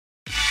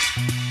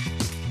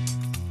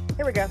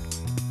Here we go.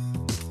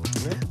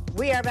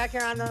 We are back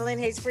here on the Lynne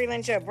Hayes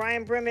Freeland Show.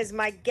 Brian Broome is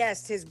my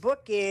guest. His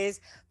book is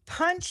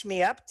Punch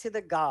Me Up to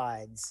the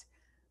Gods.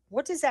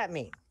 What does that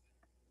mean?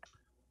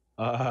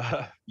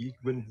 You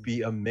wouldn't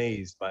be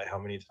amazed by how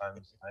many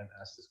times I'm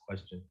asked this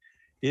question.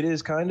 It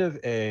is kind of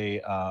a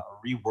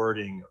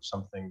rewording of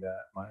something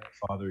that my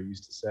father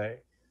used to say.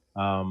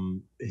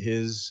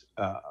 His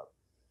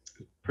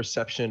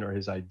perception or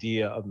his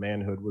idea of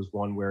manhood was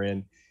one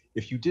wherein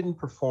if you didn't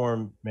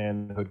perform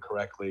manhood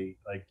correctly,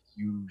 like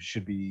you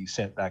should be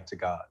sent back to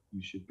God.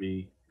 You should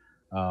be,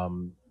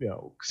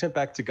 sent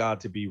back to God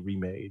to be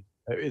remade.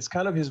 It's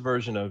kind of his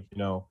version of,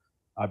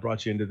 I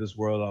brought you into this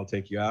world, I'll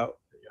take you out,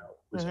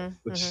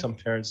 which some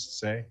parents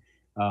say.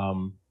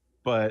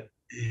 But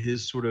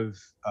his sort of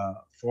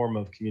form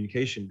of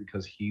communication,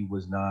 because he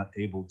was not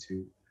able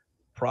to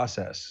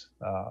process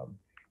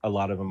a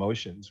lot of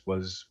emotions,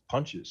 was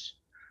punches.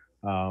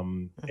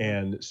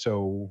 And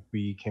so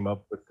we came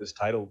up with this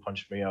title,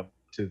 Punch Me Up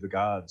to the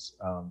Gods.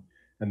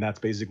 And that's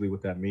basically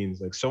what that means.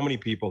 Like, so many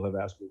people have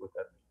asked me what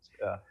that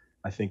means.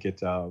 I think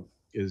it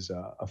is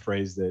a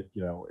phrase that,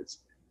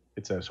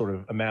 it's a sort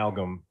of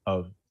amalgam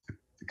of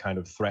the kind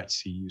of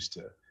threats he used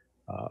to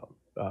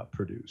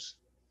produce.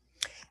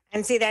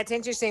 And see, that's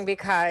interesting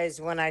because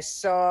when I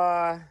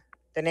saw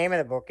the name of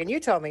the book, and you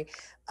told me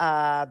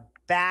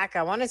back,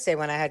 I want to say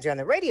when I had you on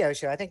the radio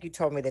show, I think you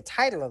told me the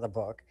title of the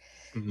book.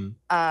 Mm-hmm.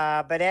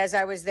 But as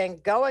I was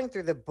then going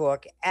through the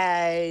book,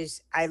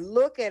 as I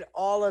look at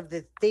all of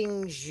the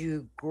things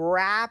you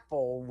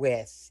grapple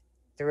with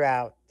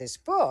throughout this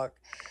book,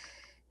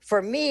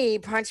 for me,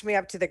 Punch Me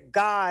Up to the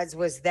Gods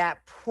was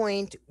that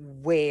point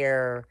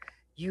where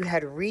you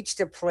had reached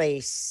a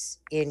place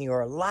in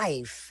your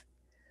life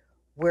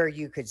where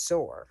you could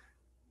soar.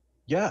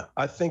 Yeah,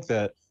 I think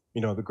that,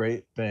 the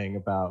great thing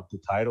about the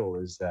title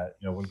is that,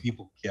 when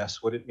people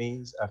guess what it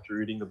means after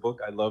reading the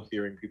book, I love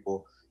hearing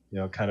people,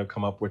 kind of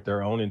come up with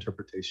their own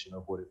interpretation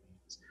of what it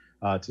means.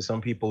 To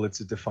some people, it's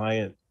a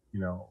defiant,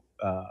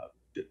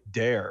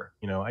 dare.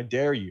 I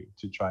dare you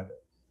to try to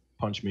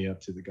punch me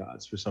up to the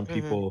gods. For some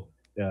people,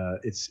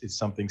 it's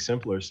something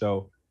simpler.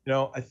 So,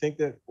 I think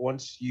that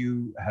once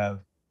you have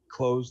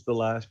closed the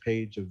last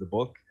page of the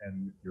book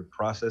and you're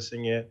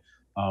processing it,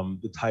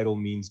 the title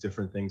means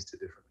different things to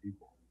different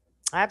people.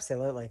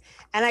 Absolutely.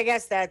 And I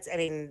guess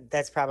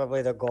that's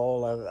probably the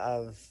goal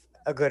of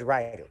a good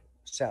writer.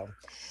 So,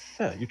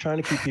 yeah, you're trying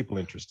to keep people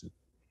interested.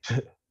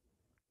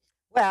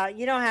 Well,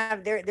 you don't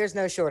have, there's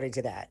no shortage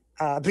of that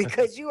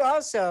because you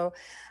also,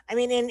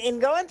 in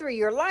going through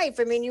your life,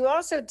 you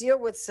also deal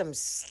with some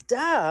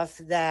stuff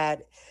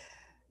that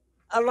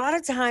a lot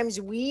of times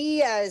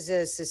we as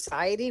a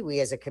society, we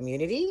as a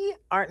community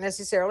aren't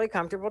necessarily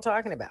comfortable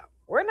talking about.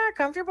 We're not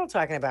comfortable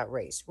talking about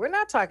race. We're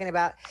not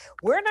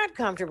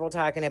comfortable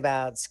talking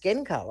about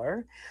skin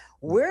color.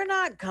 We're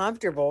not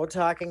comfortable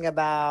talking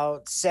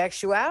about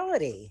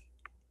sexuality.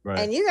 Right.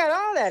 And you got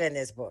all that in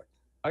this book.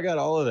 I got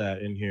all of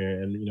that in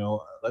here, and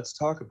let's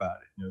talk about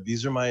it.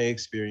 These are my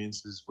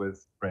experiences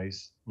with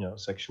race,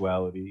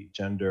 sexuality,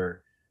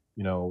 gender,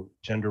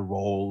 gender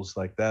roles,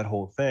 like that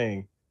whole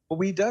thing. But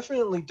we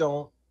definitely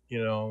don't,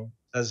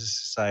 as a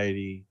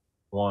society,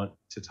 want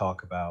to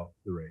talk about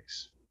the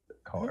race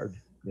card,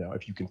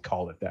 if you can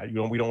call it that.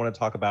 We don't want to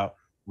talk about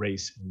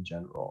race in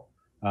general.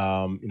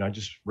 I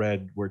just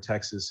read where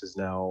Texas has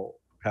now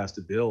passed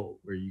a bill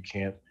where you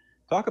can't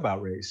talk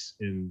about race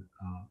in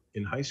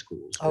high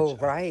schools. Oh,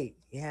 right.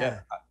 Yeah.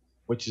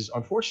 Which is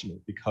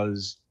unfortunate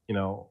because,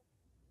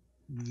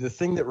 the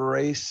thing that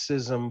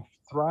racism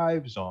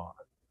thrives on,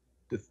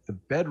 the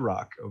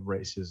bedrock of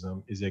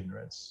racism is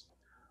ignorance.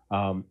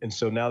 And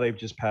so now they've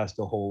just passed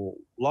a whole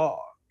law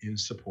in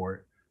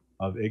support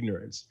of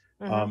ignorance.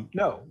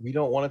 No, we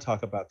don't want to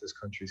talk about this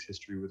country's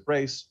history with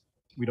race.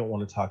 We don't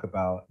want to talk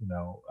about,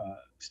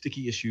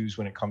 sticky issues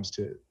when it comes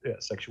to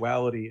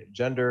sexuality and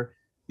gender.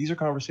 These are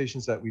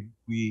conversations that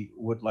we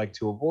would like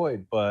to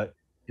avoid, but,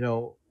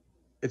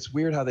 it's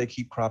weird how they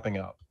keep cropping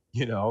up.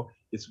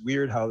 It's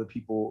weird how the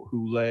people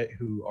who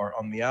are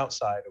on the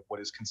outside of what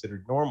is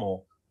considered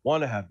normal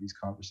want to have these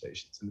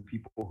conversations, and the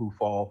people who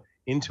fall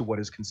into what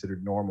is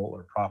considered normal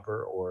or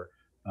proper or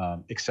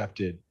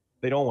accepted,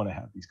 they don't want to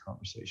have these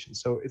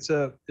conversations. So it's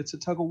a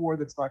tug of war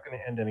that's not going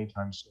to end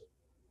anytime soon.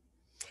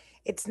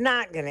 It's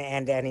not going to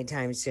end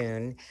anytime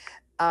soon.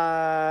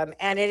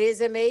 And it is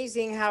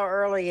amazing how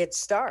early it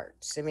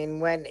starts.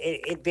 When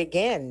it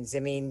begins,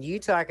 you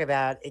talk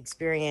about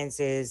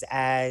experiences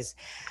as,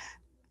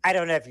 I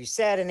don't know if you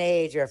said an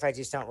age or if I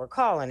just don't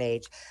recall an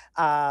age,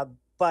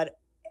 but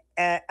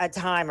a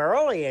time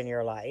early in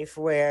your life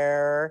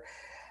where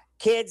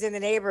kids in the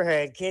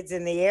neighborhood, kids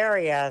in the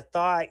area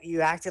thought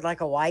you acted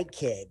like a white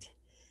kid.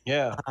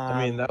 Yeah,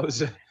 that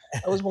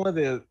was one of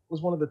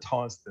the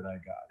taunts that I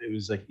got. It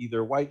was like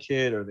either white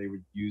kid or they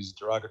would use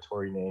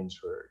derogatory names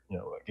for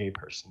a gay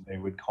person. They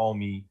would call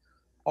me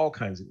all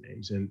kinds of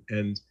names,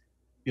 and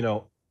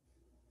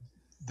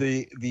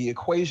the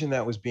equation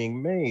that was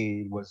being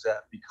made was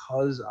that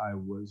because I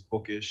was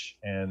bookish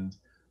and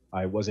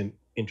I wasn't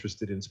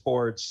interested in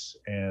sports,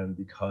 and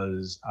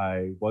because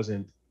I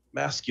wasn't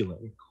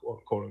masculine,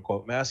 quote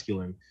unquote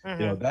masculine,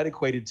 Mm-hmm. that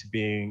equated to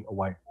being a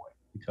white boy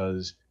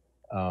because,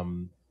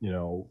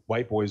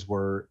 white boys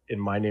were in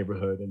my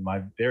neighborhood, in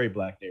my very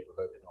black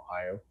neighborhood in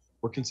Ohio,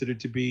 were considered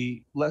to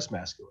be less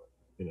masculine,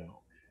 you know.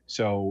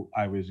 So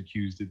I was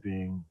accused of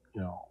being,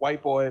 a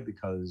white boy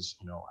because,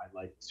 I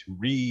like to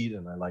read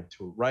and I like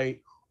to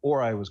write,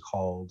 or I was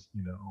called,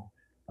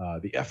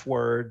 the F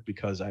word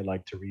because I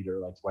like to read or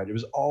like to write. It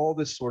was all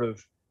this sort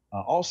of,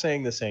 all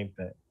saying the same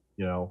thing,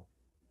 you know,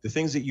 the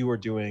things that you are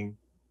doing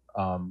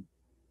um,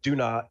 do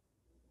not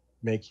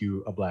make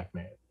you a black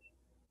man.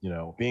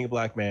 Being a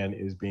black man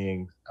is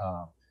being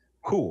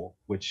cool,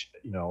 which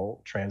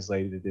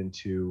translated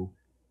into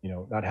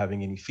not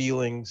having any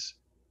feelings,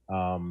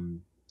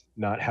 um,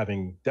 not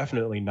having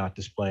definitely not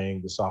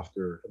displaying the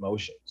softer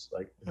emotions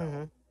like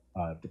Mm-hmm.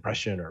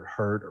 depression or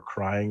hurt or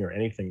crying or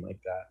anything like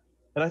that.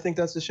 And I think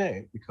that's a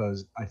shame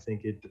because I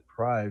think it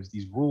deprives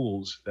these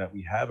rules that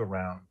we have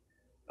around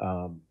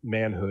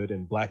manhood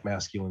and black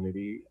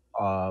masculinity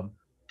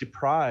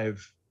deprive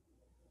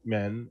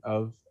men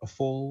of a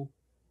full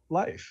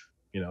life.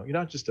 You're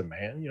not just a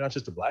man, you're not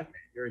just a black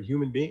man, you're a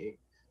human being.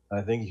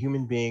 I think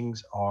human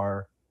beings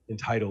are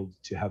entitled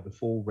to have the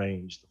full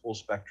range, the full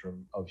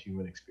spectrum of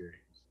human experience.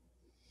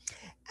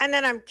 And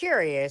then I'm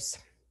curious,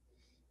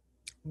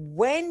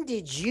 when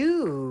did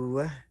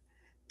you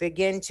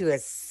begin to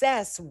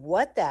assess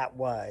what that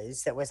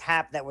was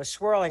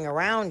swirling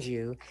around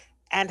you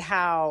and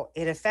how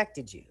it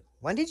affected you?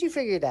 When did you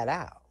figure that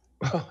out?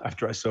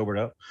 After I sobered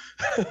up.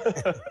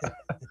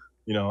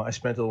 I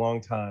spent a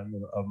long time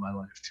of my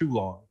life, too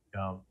long,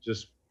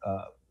 just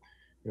a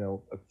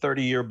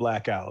 30-year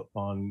blackout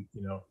on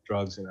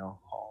drugs and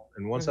alcohol.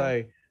 And once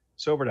Mm-hmm. I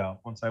sobered out,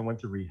 once I went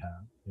to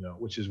rehab,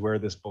 which is where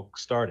this book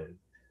started.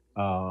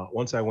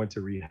 Once I went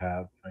to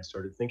rehab, I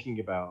started thinking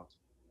about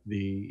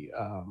the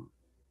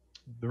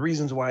the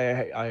reasons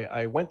why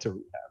I went to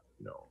rehab.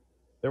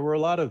 There were a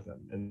lot of them,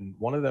 and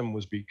one of them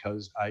was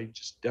because I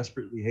just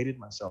desperately hated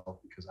myself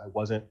because I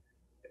wasn't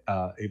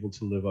able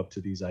to live up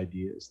to these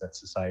ideas that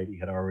society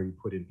had already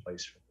put in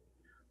place for me.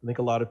 I think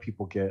a lot of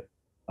people get,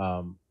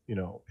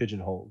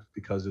 pigeonholed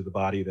because of the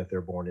body that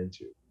they're born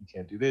into. You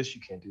can't do this,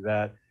 you can't do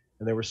that,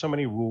 and there were so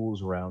many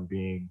rules around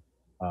being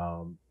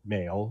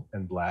male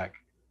and black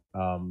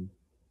um,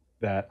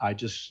 that I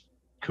just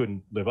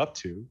couldn't live up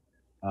to.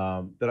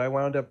 That I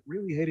wound up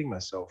really hating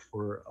myself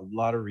for a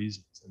lot of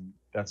reasons, and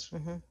that's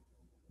Mm-hmm.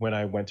 when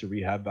I went to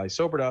rehab. I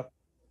sobered up.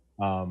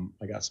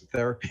 I got some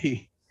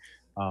therapy.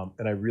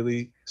 And I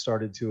really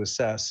started to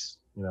assess,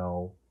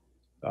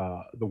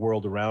 the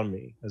world around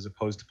me as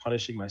opposed to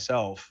punishing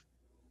myself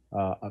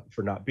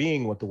for not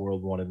being what the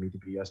world wanted me to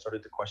be. I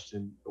started to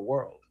question the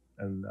world,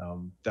 and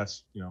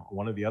that's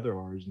one of the other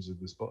origins of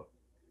this book.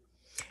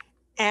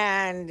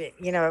 And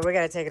we got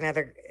to take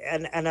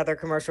another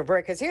commercial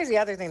break because here's the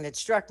other thing that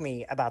struck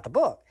me about the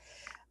book.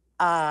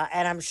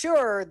 And I'm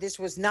sure this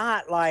was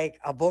not like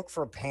a book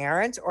for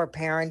parents or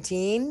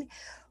parenting,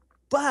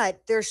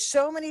 but there's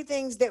so many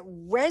things that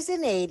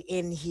resonate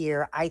in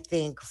here, I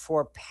think,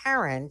 for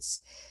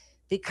parents,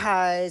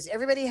 because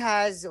everybody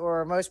has,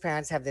 or most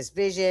parents have this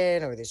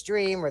vision or this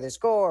dream or this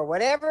goal or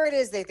whatever it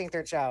is they think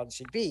their child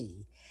should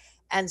be.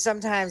 And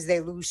sometimes they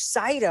lose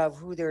sight of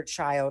who their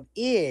child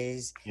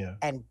is Yeah.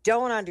 and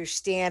don't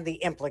understand the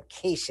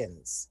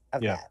implications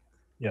of Yeah. that.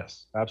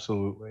 Yes,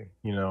 absolutely.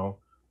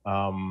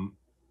 Um,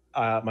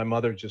 my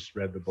mother just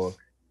read the book.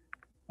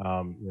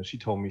 She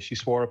told me, she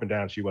swore up and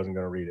down she wasn't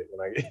going to read it.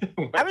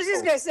 When I was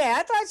just going to say,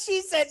 I thought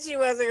she said she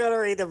wasn't going to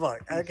read the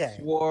book. she Okay.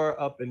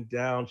 swore up and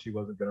down she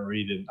wasn't going to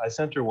read it. I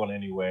sent her one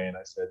anyway, and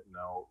I said,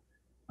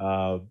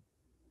 uh,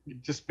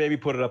 just maybe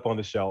put it up on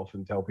the shelf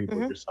and tell people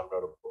Mm-hmm. your son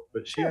wrote a book.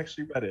 But she Sure.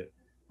 actually read it,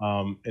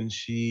 and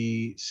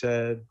she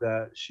said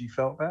that she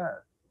felt bad.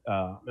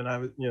 And I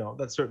was,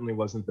 that certainly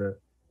wasn't the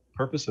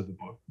purpose of the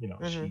book.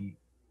 Mm-hmm. She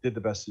did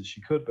the best that she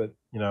could, but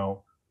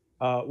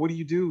what do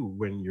you do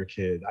when your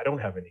kid? I don't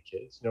have any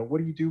kids. What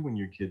do you do when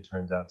your kid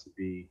turns out to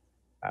be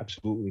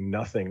absolutely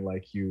nothing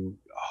like you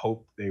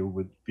hoped they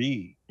would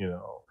be?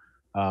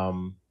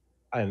 Um,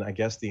 and I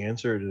guess the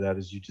answer to that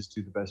is you just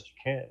do the best you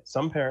can.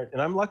 Some parents,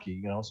 and I'm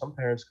lucky, some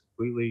parents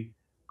completely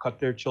cut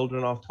their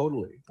children off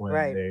totally when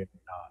Right. they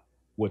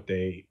what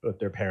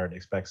their parent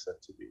expects them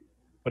to be.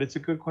 But it's a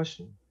good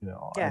question, Yeah.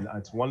 and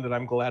it's one that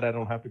I'm glad I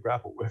don't have to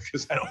grapple with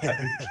because I don't have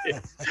any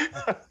kids.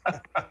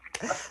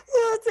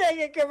 We'll take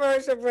a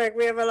commercial break.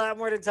 We have a lot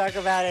more to talk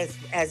about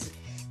as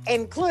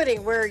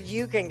including where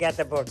you can get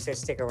the book, so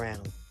stick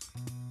around.